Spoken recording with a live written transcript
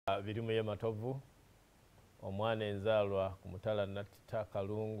birimu ye matovu omwana enzaalwa ku mutala Nattita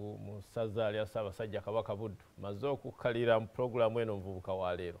Kalungu mu ssaza lya Ssaabasajja Kabaka Buddu maze okukkalira mu pulogulaamu eno Omuvubuka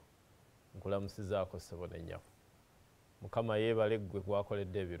wa leero nkulamusizaako ssebo ne nnyabo. Mukama yeebale ggwe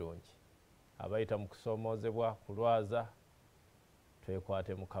gwakoledde ebirungi abayita mu kusoomoozebwa kulwaza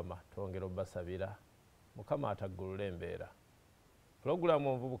twekwate Mukama twongera obbasabira Mukama ataggulula embeera. Pulogulaamu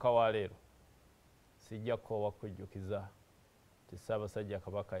Omuvubuka wa leero sijja kkoowa kujjukiza ti Ssaabasajja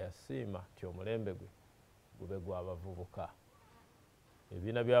Kabaka yasiima ti omulembe gwe gube gw'abavubuka.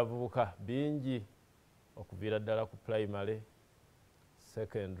 Ebibiina by'abavubuka bingi okuviira ddala ku primary,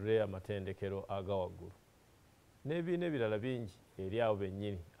 secondary, amatendekero aga waggulu n'ebibiina ebirala bingi eri abo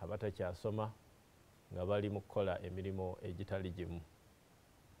bennyini abatakyasoma nga bali mu kukola emirimu egitali gimu.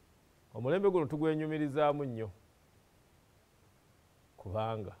 Omulembe guno tugwenyumirizaamu nnyo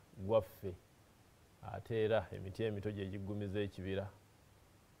kubanga gwaffe ate era emiti emito gye giggumiza ekibira.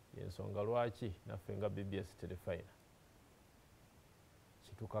 Y'ensonga lwaki naffe nga BBS Terefayina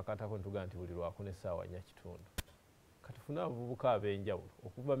kitukakatako ntuga nti buli lwakuna essaawa 4 katufune abavubuka ab'enjawulo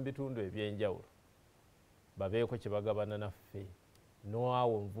okuva mu bitundu eby'enjawulo babeeko kye bagabana naffe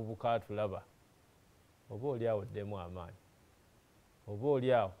n'awo omuvubuka atulaba oba oli awo ddemu amaanyi oba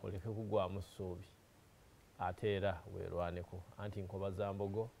oli awo oleke kugwamu ssuubi ate era weerwaneko anti nkoba za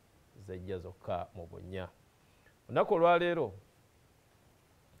mbogo zejja zokka mu bunnya. Olunaku olwaleero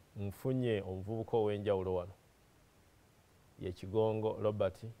nfunye omuvubuka ow'enjawulo wano ye Kigongo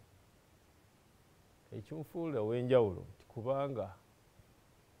Robert ekinfuula ow'enjawulo nti kubanga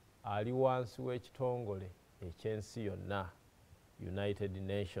ali wansi w'ekitongole eky'ensi yonna United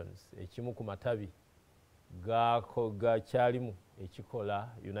Nations ekimu ku matabi gakyalimu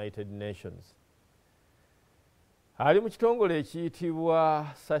ekikola United Nations. Ali mu kitongole ekiyitibwa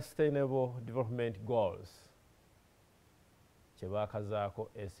Sustainable Development Goals kye baakazaako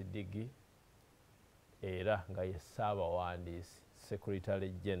SDG era nga ye Ssaabawandiisi Secretary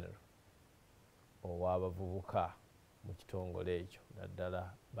General ow'abavubuka mu kitongole ekyo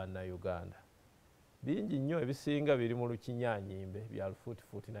naddala Bannayuganda. Bingi nnyo ebisinga biri mu lukinyaanyimbe bya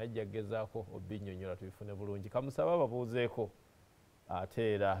lufuutifuuti naye ajja kugezaako obinnyonnyola tubifune bulungi. Kamusaba ababuuzeeko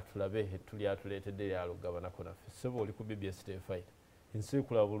ate era tulabe tuli atuleetedde lyalugabanako naffe. Ssebo oli ku BBS Terefayina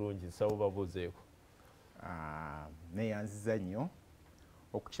nsiikula bulungi nsaba babuuzeeko. Neeyanziza nnyo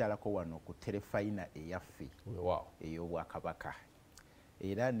okukyalako wano ku Terefayina eyaffe ey'Obwakabaka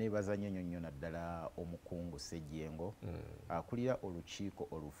era neebaza nnyo naddala omukungu Ssejjengo akulira olukiiko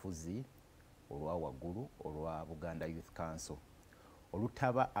olufuzi olwa waggulu olwa Buganda Youth Council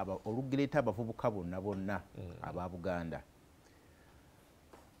olugereeta abavubuka bonna aba Buganda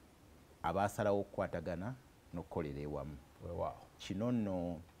abaasalawo okukwatagana n'okukolera ewamu. Kino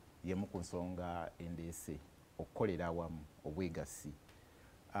nno yemu ku nsonga endeese okukolera awamu obwegassi.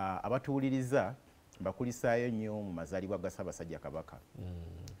 Abatuwuliriza mbakulisaayo nnyo mu mazaalibwa ga Ssaabasajja Kabaka.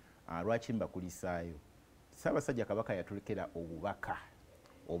 Lwaki mbakulisaayo? Ssaabasajja Kabaka yatulekera obubaka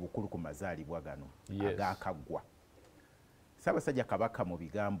obukulu ku mazaalibwa gano agaakaggwa. Ssaabasajja Kabaka mu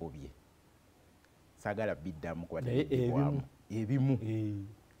bigambo bye saagala biddamu kubadde ebimu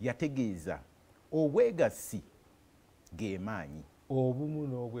yategeeza obwegassi ge maanyi.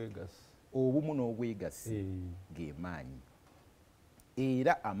 Obumu n'obwegassi ge maanyi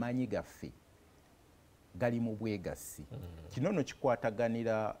era amaanyi gaffe gali mu bwegassi. Kino nno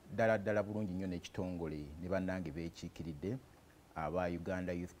kikwataganira ddala bulungi nnyo n'ekitongole ne bannange beekiikiridde aba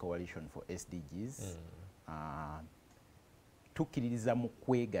Uganda Youth Coalition for SDGs. Tukkiririza mu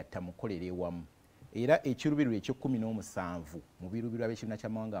kwegatta mukolere ewamu era ekiruubirirwa ekye-17 mu biruubirirwa b'ekibiina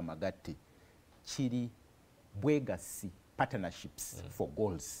ky'amawanga amagatte kiri bwegassi partnerships for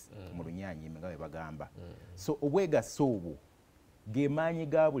goals mu lunyaanyimbe nga bwe bagamba. So obwegassi obwo ge maanyi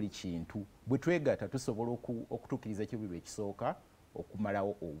ga buli kintu. Bwe twegatta tusobola okutuukiriza ekiruubirirwa ekisooka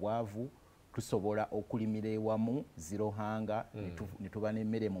okumalawo obwavu, tusobola okulimira ewamu zero hunger, ne tuba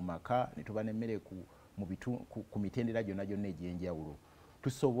n'emmere mu maka, ne tuba n'emmere ku mitendera gyonna egy'enjawulo.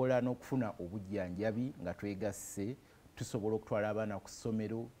 Tusobola n'okufuna obujjanjabi nga twegasse, tusobola okutwala abaana ku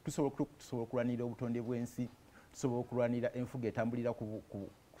ssomero, tusobola okulwanirira obutonde bw'ensi, tusobola okulwanirira enfuga etambulira ku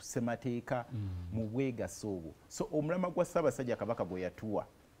ssemateeka mu bwegassi obwo. So omulamwa gwa Ssaabasajja Kabaka gwe yatuwa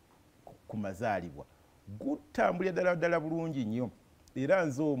ku mazaalibwa gutambulira ddala bulungi nnyo era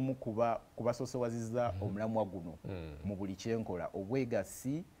nze omu kubasoosowazizza omulamwa guno mu buli kyenkola.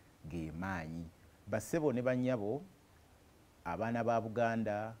 Obwegassi ge maanyi. Bassebo ne bannyabo, abaana ba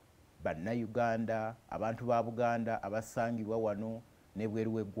Buganda, Bannayuganda, abantu ba Buganda abasangibwa wano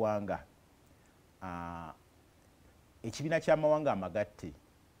n'ebweru w'eggwanga, ekibiina ky'amawanga amagatte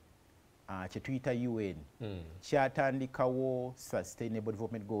kye tuyita UN kyatandikawo Sustainable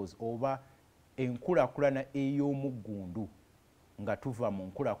Development Goals oba enkulaakulana ey'omuggundu nga tuva mu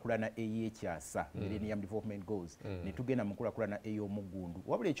nkulaakulana ey'ekyasa Millennium Development Goals ne tugenda mu nkulaakulana ey'omuggundu.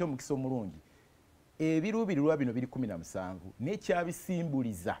 Wabula eky'omukisa omulungi ebiruubirirwa bino biri 17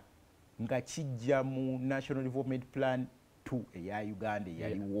 n'ekyabisimbuliza nga kijja mu National Development Plan 2 eya Uganda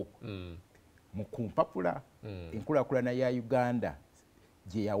eyaliwo mu kumpapula enkulaakulana ya Uganda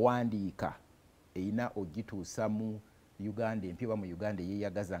gye yawandiika erina ogituusa mu Uganda empya mu Uganda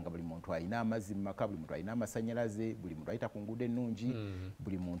eyeyagaza nga buli muntu alina amazzi mu maka, buli muntu alina amasannyalaze, buli muntu ayita ku nguudo ennungi,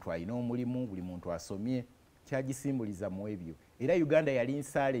 buli muntu alina omulimu, buli muntu asomye, kyagisimbuliza mu ebyo. Era Uganda yali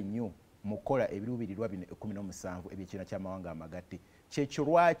nsaale nnyo mu kukola ebiruubirirwa bino 17 eby'ekibiina ky'amawanga amagatte. Kyekyo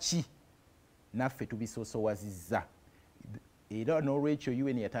lwaki naffe tubisoosowazizza. Era n'olwekyo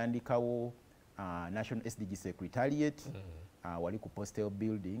UN yatandikawo National SDG Secretariat wali ku Postal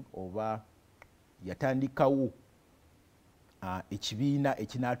Building oba yatandikawo ekibiina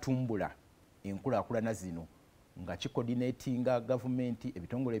ekinatumbula enkulaakulana zino nga kikoordinatinga gavumenti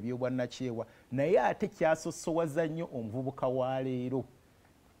ebitongole by'obwannakyewa naye ate kyasosowaza nnyo omuvubuka wa leero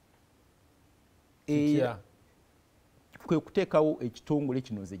kwe kuteekawo ekitongole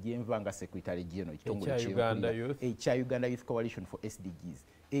kino nze gyenva nga Secretary General ekitongole ekya Uganda Youth Coalition for SDGs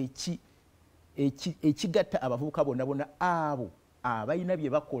ekigatta abavubuka bonna bonna abo abalina bye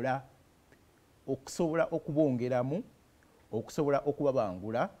bakola okusobola okubongeramu okusobola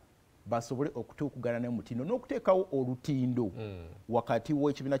okubabangula basobole okutuukugana n'omutindo n'okuteekawo olutindo wakati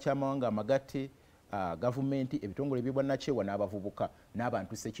w'ekibiina ky'amawanga amagatte gavumenti ebitongole by'obwannakyewa n'abavubuka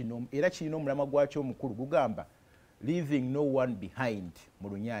n'abantu ssekinomu era kirina omulamwa gwakyo omukulu gugamba leaving no one behind mu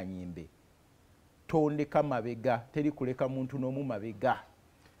Lunyaanyimbe tondeka mabega teri kuleka muntu n'omu mabega.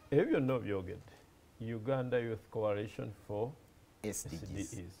 Ebyo byonna byogedde Uganda Youth Coalition for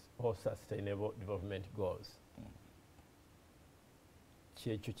SDGs or Sustainable Development Goals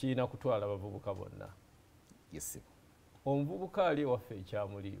kyekyo kirina kutwala abavubuka bonna. Yes. Omuvubuka ali waffe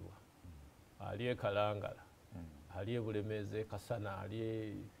ekyamuliibwa ali e Kalangala ali e Bulemeeze Kasana ali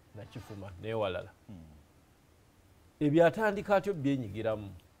e Nakifuma n'ewalala ebyatandika atyo byenyigiramu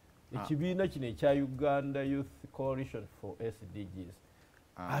ekibiina kino ekya Uganda Youth Coalition for SDGs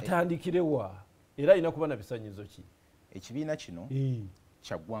atandikirewa era alina kuba na bisanyizo ki ekibiina kino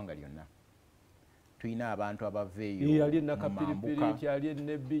kya ggwanga lyonna. Tuyina abantu abaveeyo ali Nakapiripiri ali e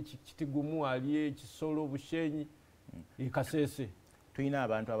Nebbi Kitigumu ali e Kisolo Bushenyi Kasese. Tuyina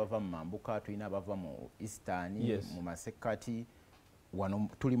abantu abava mu Mambuka, tuyina abava mu Eastern, mu Masekati, wano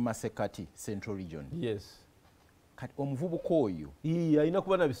tuli mu Masekati Central Region. Yes. Kati omuvubuka oyo alina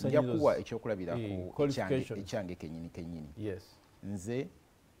kuba na bisanyizo yakuwa ekyokulabirako ekyange kennyini. Yes. Nze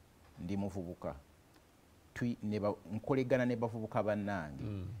ndi muvubuka nkolegana ne bavubuka bannange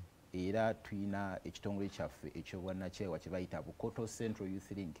era tuyina ekitongole kyaffe ekyobwannakyewa kye bayita Bukoto Central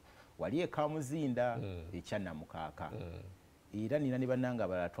Youth Link wali e Kamuzinda ekya Namukaaka era nina ne bannange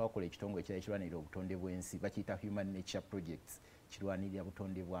abalala twakola ekitongole ekirala ekirwanirira obutonde bw'ensi bakiyita Human Nature Projects kirwanirira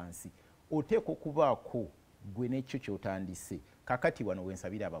butonde bwansi. Oteekwa okubaako gwe n'ekyo kyotandise kakati wano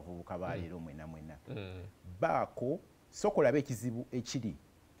wensabira abavubuka baleero mwena baako sokolabe ekizibu ekiri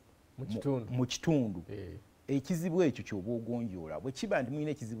mu kitundu ekizibu ekyo ky'oba ogonjoola bwe kiba nti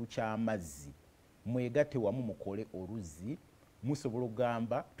mulina ekizibu ky'amazzi mwegatte wamu mukole oluzzi musobola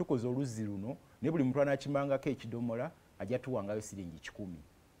okugamba tukoze oluzzi luno ne buli muntu anakimangako ekidomola ajja tuwangayo siringi 10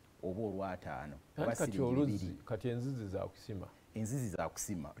 oba olw'ataano oba siringi 2. Kati enzizi za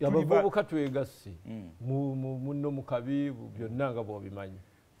kusima abavubuka twegasse muno mu kabi byonna nga bw'obimanyi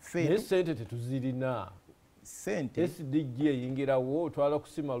naye ssente tetuzirina. Sente SDG eyingirawo twala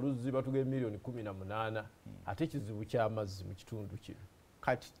kusima luzzi batuge milioni 18 ate kizibu ky'amazzi mu kitundu kino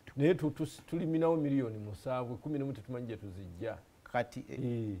kati naye tuliminawo milioni 7 11 tetumanyi gye tuzijja. Kati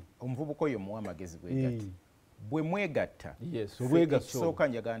omuvubuka oyo muwa amagezi bwegati bwe mwegatta ekisooka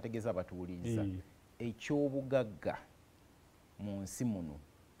njagala ntegeeza abatuwuliriza ekyobugagga mu nsi muno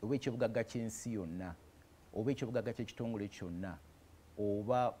oba ekyobugagga ky'ensi yonna oba ekyobugagga ky'ekitongole kyonna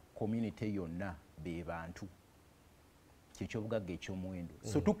oba community yonna be bantu kyekyobugagga ekyomuwendo.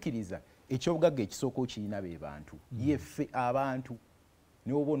 So tukkiriza ekyobugagga ekisooka okirina be bantu yeffe abantu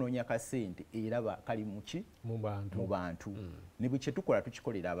n'oba onoonya kasente era kali muki mu bantu ne bwe kyetukola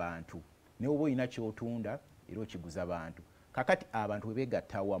tukikolera abantu n'oba olina kyotunda era okiguza bantu. Kakati abantu bwe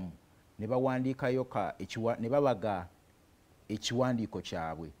beegatta wamu ne bawandiikayo ne babaga ekiwandiiko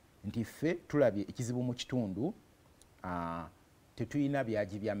kyabwe nti ffe tulabye ekizibu mu kitundu tetulina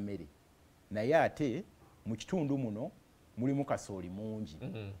byagi bya mmere naye ate mu kitundu muno mulimu kasooli mungi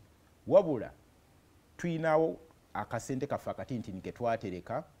wabula tuyinawo akasente kaffe akatinitini ke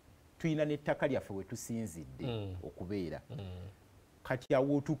twatereka tuyina n'ettaka lyaffe we tusinzidde okubeera kati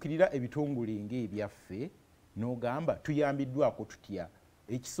awo otuukirira ebitongole ng'ebyaffe n'ogamba tuyambiddwako tutya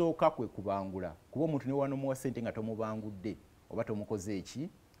ekisooka kwe kubangula kuba omuntu ne wanomuwa ssente nga tomubangudde oba tomukoze eki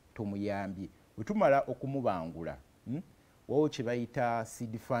tomuyambye bwe tumala okumubangula waliwo kye bayita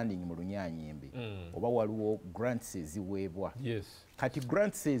seed funding mu lunyaanyembe oba waliwo grants eziweebwa kati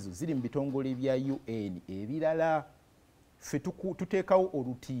grants ezo ziri mu bitongole bya UN ebirala ffe tuteekawo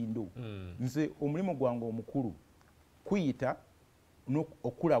olutindo nze omulimu gwange omukulu kuyita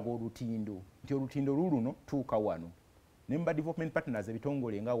okulaga olutindo nti olutindo luno tuuka wano nemba development partners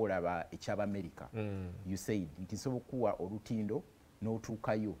ebitongole nga olaba eky'Amerika USAID nti nsobola okuwa olutindo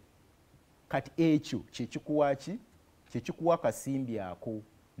n'otuukayo kati ekyo kyekikuwa ki kyekikuwa akasimbi ako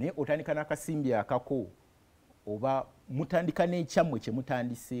naye otandika n'akasimbi akako oba mutandika n'ekyammwe kye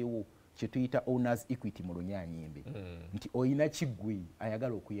mutandiseewo kye tuyita owners equity mu lunyaanyembe nti oyina kiggwe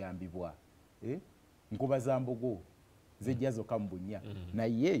ayagala okuyambibwa nkuba za mbogo zejja zokka mu bunnya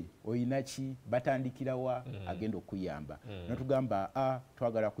naye oyina ki batandikirawa agenda okuyamba natugamba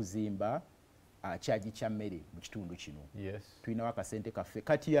twagala kuzimba kyagi kya mmere mu kitundu kino tulinawo akasente kaffe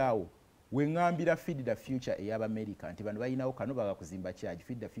kati awo weŋŋambira feed the future ey'Amerika nti bano balinawo kano baga kuzimba kyagi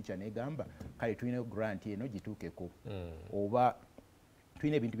feed the future negamba kale tulinayo grant eno gituukeko oba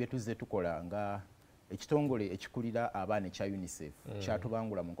tulina ebintu bye tuzze tukola nga ekitongole ekikulira abaana ekya UNICEF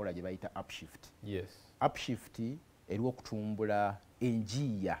kyatubangula mu nkola gye bayita upshift eriwo okutumbula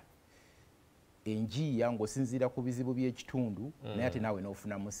enjiya ng'osinziira ku bizibu by'ekitundu naye ate naawe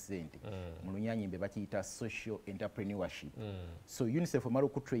n'ofunamu ssente mu lunyaanyembe bakiyita social entrepreneurship so UNICEF emala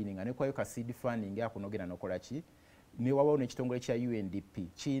okutraininga nekwayo ka seed funding akunogera nokola ki ne wabawo n'ekitongole kya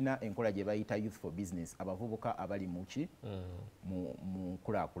UNDP kiina enkola gye bayita youth for business abavubuka abali mu ki mu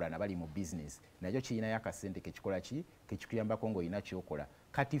nkulaakulana bali mu business nakyo kiinayo akasente kekikola ki kekikuyambako ng'olina kyokola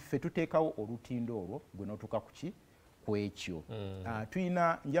kati ffe tuteekawo olutindo olwo gwe n'otuuka ku ki ku ekyo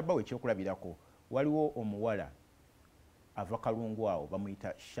tulina njabbawo ekyokulabirako waliwo omuwala ava kalungu awo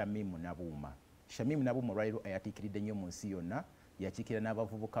bamuyita Shamimu Nabuuma olwaliro ayatiikiridde nnyo mu nsi yonna yakiikira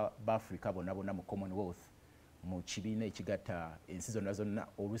n'abavubuka b'Afrika bonna mu Commonwealth mu kibiina ekigatta ensi zonna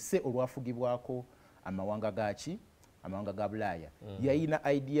oluse olwafugibwako amawanga ga Bulaaya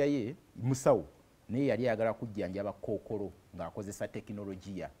yayina idea ye musawo naye yali ayagala kujjanjaba kookolo ng'akozesa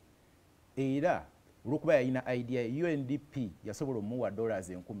tekinologiya era olwokuba yayina idea UNDP yasobola omuwa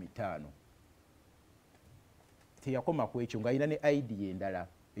 $50,000 teyakoma ku ekyo ng'ayina ne idea endala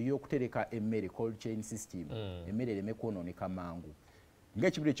ey'okutereka emmere cold chain system emmere ereme kwonooneka mangu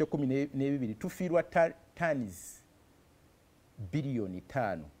ng'ekibiro eky'12 tufiirwa tons biliyoni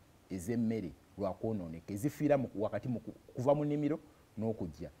 5 ez'emmere lwakwonooneka ezifiira wakati kuva mu nnimiro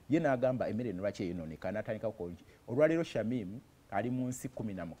n'okujja ye n'agamba emmere eno lwaki eyonooneka n'atandika olwaleero Shamimu ali mu nsi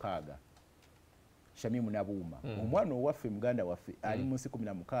 16 Shamimu Nabuuma omwana owaffe muganda waffe ali mu nsi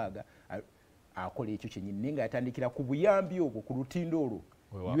 16 akola ekyo kyennyini naye nga yatandikira ku buyambi obwo ku lutindo olwo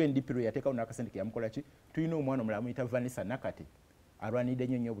UNDP lwe yateekawo n'akasente keyamukola ki tulina omwana omulala amuyita Vanessa Nakate alwanidde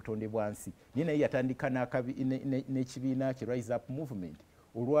nnyo obutonde bwansi naye naye yatandika n'ekibiina kye Rise Up Movement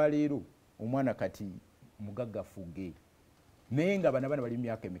olwaleero omwana kati mugaggafuge naye nga bana bali mu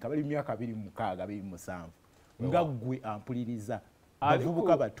myaka emeka bali mu myaka 26 nga ggwe ampuliriza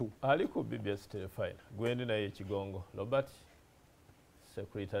bavubuka bato ali ku BBS Terefayina gwendi naye ekigongo Robert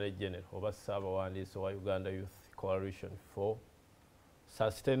Secretary General oba Ssaabawandiisi wa Uganda Youth Coalition for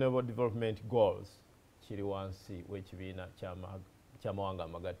Sustainable Development Goals kiri wansi w'ekibiina ky'amawanga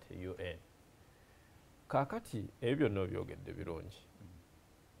amagatte UN kaakati ebyo byonna byogedde birungi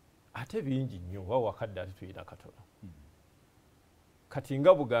ate bingi nnyo wa wakadde ate tulina katono kati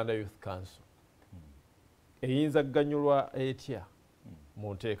nga Buganda Youth Council eyinza kuganyulwa etya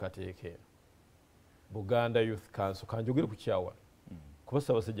mu nteekateeka eno Buganda Youth Council kanjogere ku kyawa kuba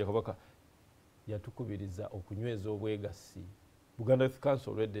Ssaabasajja Kabaka yatukubiriza okunyweza obwegassi Buganda Youth Council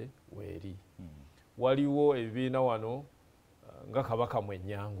olwedde weeri waliwo ebibiina wano nga Kabaka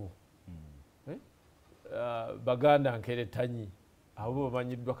Mwenyango Baganda Nkeretanyi abo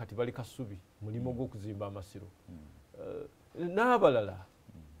bamanyiddwa kati bali Kasubi mulimo gw'okuzimba amasiro n'abalala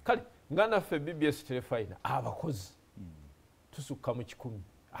kale nga naffe BBS Terefayina abakozi tusukka mu 10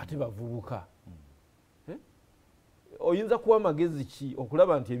 ate bavubuka oyinza kuwa magezi ki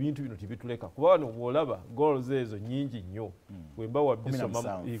okulaba nti ebintu bino tibituleka kuba wano bw'olaba goals ezo nyingi nnyo bwemba wabisoma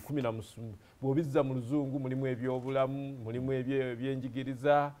 17 bw'obizza mu luzungu mulimu ebyobulamu mulimu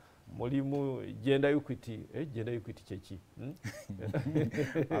ebyenjigiriza mulimu gender equity kyeki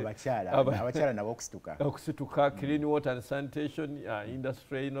abakyala nabo okusituka clean water and sanitation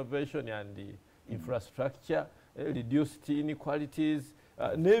industry innovation and infrastructure reduced inequalities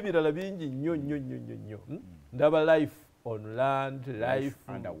n'ebirala bingi nnyo ndaba life on land, life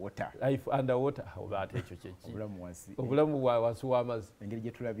under water. Obaate ekyo kyeki obulamu bwa wansi w'amazzi, engeri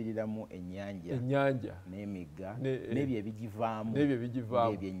gye tulabiriramu ennyanja n'emigga n'ebyo ebigivaamu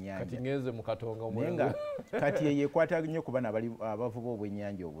kati ngenze mu katonga omwenga kati yeekwata nnyo ku bana abavuba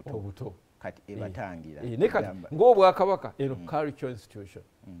obwennyanja obuto kati ebatangira ng'obwakabaka eno cultural institution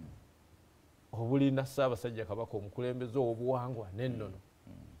obulina Ssaabasajja Kabaka omukulembeze ow'obuwangwa n'ennono,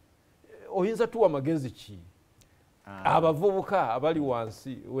 oyinza tuwa magezi ki abavubuka abali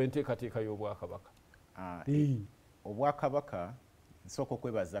wansi w'enteekateeka y'Obwakabaka? Obwakabaka nsooka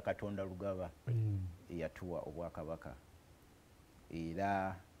okwebaza Katonda Lugaba eyatuwa Obwakabaka,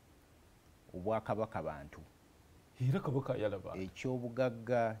 era Obwakabaka bantu, era Kabaka yalaba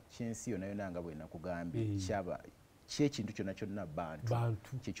ekyobugagga ky'ensi yonna yonna nga bwe nakugambye kyekintu kyonna kyonna bantu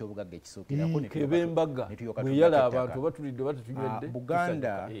kyekyobugagga ekisookerako kebembaga bwe yala abantu batulidde batatunywedde.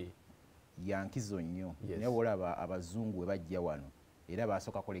 Buganda yankizo nnyo naye olaba abazungu bwe bajja wano era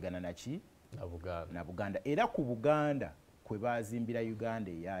basooka kolegana naki na Buganda, era ku Buganda kwe bazimbira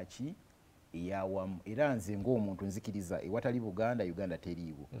Uganda eyaki eyawamu, era nze ng'omuntu nzikiriza ewatali Buganda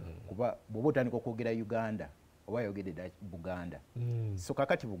teriiwo, kuba bw'oba otandika okwogera Uganda oba yogedde Buganda. So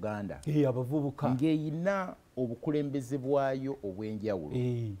kakati Buganda abavubuka ng'eyina obukulembeze bwayo obw'enjawulo,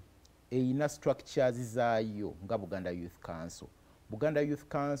 eyina structures zaayo nga Buganda Youth Council. Buganda Youth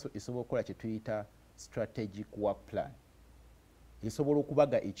Council esobola okukola kye tuyita strategic work plan, esobola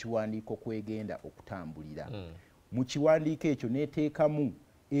okubaga ekiwandiiko kwegenda okutambulira. Mu kiwandiiko ekyo neteekamu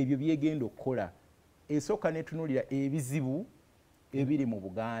ebyo byegenda okukola, esooka netunuulira ebizibu ebiri mu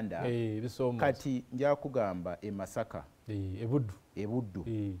Buganda. Kati nja kugamba e Masaka, Ebuddu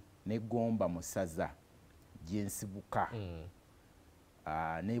ne Gomba mu ssaza gye nsibuka,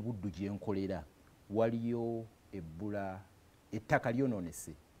 n'Ebuddu gye nkolera, waliyo ebbula ettaka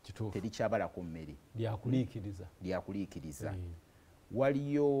lyonoonese terikyabalako mmere lyakuliikiriza,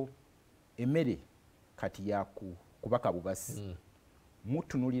 waliyo emmere kati yakubaka bubasi.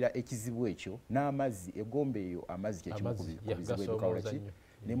 Mutunulira ekizibu ekyo n'amazzi, Egomba eyo amazzi kyekimu ku bizibu ebikawula ki,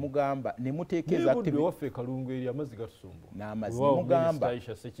 ne mugamba ne muteekeza waffe Kalungu eri amazzi gatusumbu n'amazzi, ne mugamba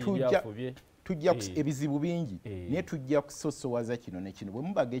tujja ebizibu bingi naye tujja kusosowaza kino ne kino. Bwe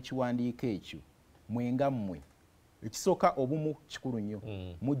mubaga ekiwandiiko ekyo mwenga mmwe, ekisooka obumu kikulu nnyo,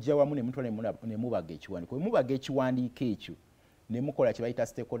 mujja wamu ne mutwala ne mubaga ekiwandiiko. Bwe mubaga ekiwandiiko ekyo ne mukola kye bayita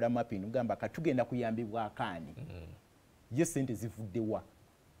stakeholder mapping, mugamba katugenda kuyambibwa akaani, ye sente zivuddewa,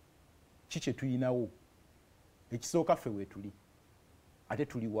 ki kye tulinawo, ekisooka ffe weetuli ate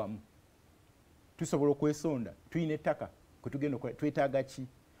tuli wamu, tusobola okwesonda, tulina ettaka kwe tugenda okola, twetaaga ki?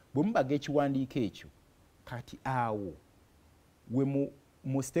 Bwe mubaga ekiwandiiko ekyo kati awo we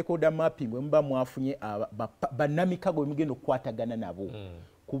mu stakeholder mapping bwe muba mwafunye bannamikago bemugenda okukwatagana nabo,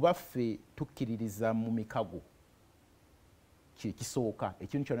 kuba ffe tukkiririza mu mikago kyekisooka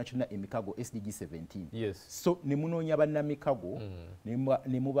ekintu kyonna kyonna emikago SDG 17. So ne munoonya bannamikago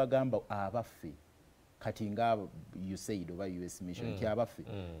ne mubagamba abaffe kati nga USAID oba US Mission nti abaffe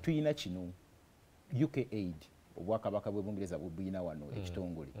tuyina kino, UK Aid Obwakabaka bw'Obungereza buyina wano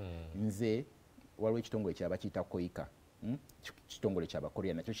ekitongole, nze waliwo ekitongole kyabakiyita koika, kitongole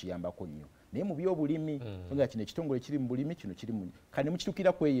kyabakorea nakyo kiyambako nnyo, naye mu byobulimi nga kino ekitongole kiri mu bulimi, kino kiri mu kane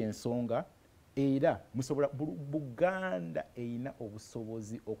mukitukira kweyo ensonga. Era musobola Buganda eyina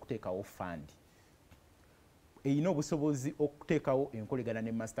obusobozi okuteekawo fund, eyina obusobozi okuteekawo enkolegana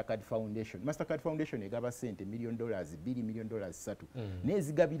ne Mastercard Foundation. Mastercard Foundation egaba sente $1 million, $2 million, $3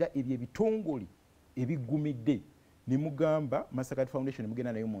 nezigabira ebyo ebitongole ebigumidde. Ne mugamba Mastercard Foundation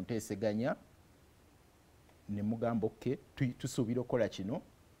mugenda nayo mu nteeseganya ne mugamba okay tusuubira okukola kino,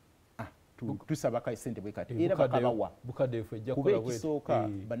 tusaba ka sente bwe kati era bakabawa kuba ekisooka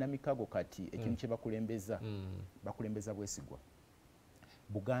bannamikago kati ekintu kye bakulembeza bwesigwa.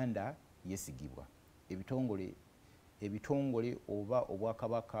 Buganda yesigibwa, ebitongole oba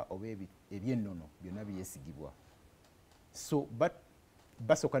Obwakabaka oba ebyennono byonna byesigibwa, so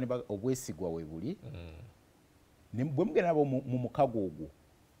basooka ne obwesigwa we buli. Bwe mugenda nabo mu mukago ogwo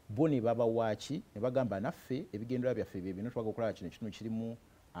bo ne baba waaki ne bagamba naffe ebigendera byaffe bye bino twaga okukola kino kirimu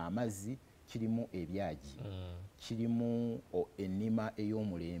amazzi, kirimu ebyagi, kirimu ennima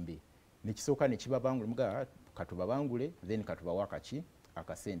ey'omulembe, nekisooka ne kibabangula, muga katubabangule then katubawa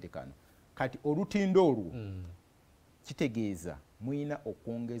akasente kano. Kati olutindo olwo kitegeeza muyina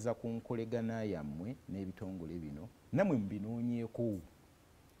okwongeza ku nkolegana yammwe n'ebitongole bino, namwe mubinoonyeeko.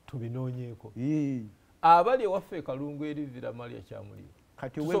 Tubinoonyeeko abali ewaffe Kalungu eri Viramalya Kyamuliro,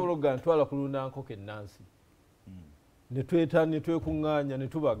 tusobola okugamba ntwala ku Lunankoke Nansi ne twekuŋŋaanya ne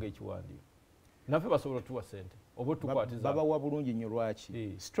tubaga ekiwandiiko, naffe basobola tuwa sente. babawa bulungi nnyo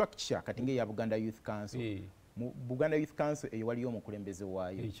lwaki structure kati ng'eya Buganda Youth Council mu Buganda Youth Council eyo waliyo omukulembeze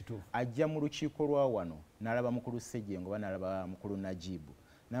waayo ajja mu lukiiko lwa wano n'alaba mukulu Ssejjengo oba n'alaba mukulu Najibu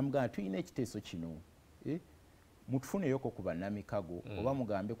n'amugamba tulina ekiteeso kino mutufuneyoko ku bannamikago oba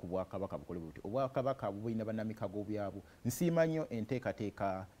mugambe ku Bwakabaka bukole buti Obwakabaka bulina bannamikago byabwo nsiima nnyo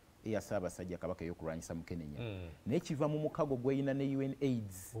enteekateeka eya Ssaabasajja Kabaka ey'okulwanyisa Mukenenya naye kiva mu mukago gweyina ne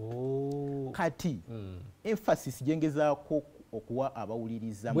UNAIDS kati emphasis gyengezaako okuwa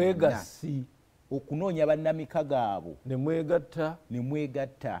abawuliriza mwegasi okunoonya bannamikago abo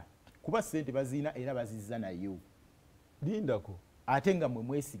nemwegatta kuba ssente baziina era bazizza nayo lindako ate nga mwe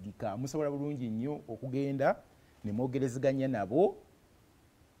mwesigika musobola bulungi nnyo okugenda ne mwogerezeganya nabo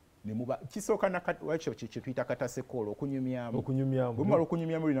ne muba kisooka wakyo kye tuyita katasekoolo okunyumyamu bwemala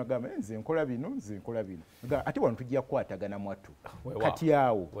okunyumyamu linagamba nze nkola bino ate wano tujja kukwatagana mwattu kati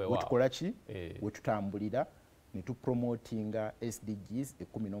awo wetukola ki wetutambulira ne tupromotinga SDGs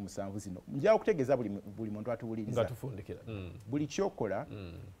 17 zino njawo okutegeeza buli muntu atuwuliriza buli kyokola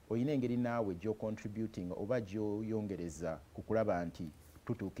olina engeri naawe gy'ocontributing oba gy'oyongereza ku kulaba nti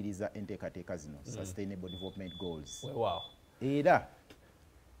tutuukiriza enteekateeka zino sustainable development goals era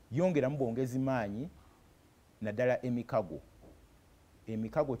yongeramu bwongezi maanyi naddala emikago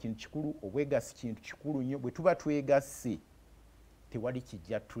kintu kikulu obwegasi kintu kikulu nnyo bwe tuba twegasse tewali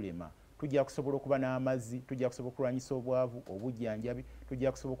kijja tulema tujja kusobola okuba n'amazzi tujja kusobola okulwanyisa obwavu obujjanjabi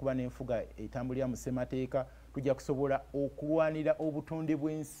tujja kusobola okuba n'enfuga etambulira mu ssemateeka tujja kusobola okulwanira obutonde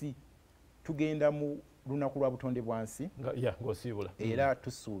bw'ensi tugenda mu lunaku lwa butonde bwansi era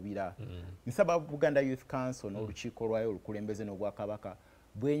tusuubira nsaba Buganda Youth Council n'olukiiko lwayo olukulembeze n'Obwakabaka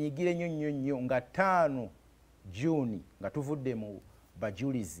bwenyigire nnyo nga 5 June nga tuvudde mu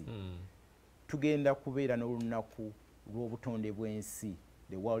bajulizi tugenda kubeera n'olunaku lw'obutonde bw'ensi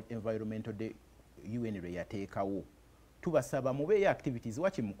the World Environmental Day UN lwe yateekawo tubasaba mubeeyo activities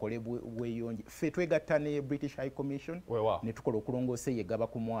waki mukole bweyonje ffe twegatta ne British High Commission ne tukola okulongoosa eyegaba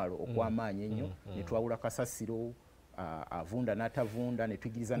ku mwalo okw'amaanyi ennyo ne twawula kasasiro avunda n'atavunda ne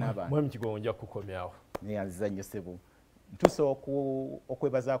tuyigiriza n'abantu mwami kigongo nja kukomyawo neyanziza nnyo ssebo ntusooka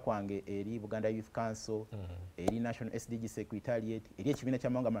okwebaza kwange eri Buganda Youth Council eri National SDG Secretariat eri ekibiina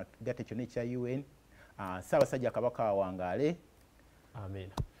ky'amawanga amagatte kyonna ekya UN Ssaabasajja Kabaka wangaale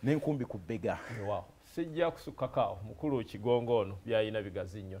amina n'enkumbi ku bbega sijja kusukkako mukulu Kigongo ono byayina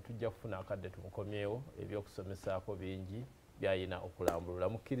bigazi nnyo tujja kufuna akadde tumukomyewo ebyokusomesaako bingi byayina okulambulula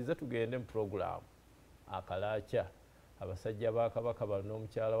mukkirize tugende mu puroguramu akalaaca abasajja ba Kabaka bano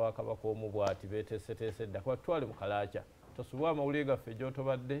n'omukyala wa Kabaka omu bw'ati beeteeseteese dda kuba twali mu kalaaca tosubwa amawulire gaffe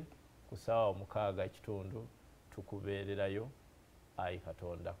gy'otobadde ku ssaawa 6 tukubeererayo ayi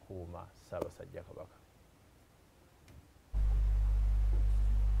Katonda kuuma Ssaabasajja Kabaka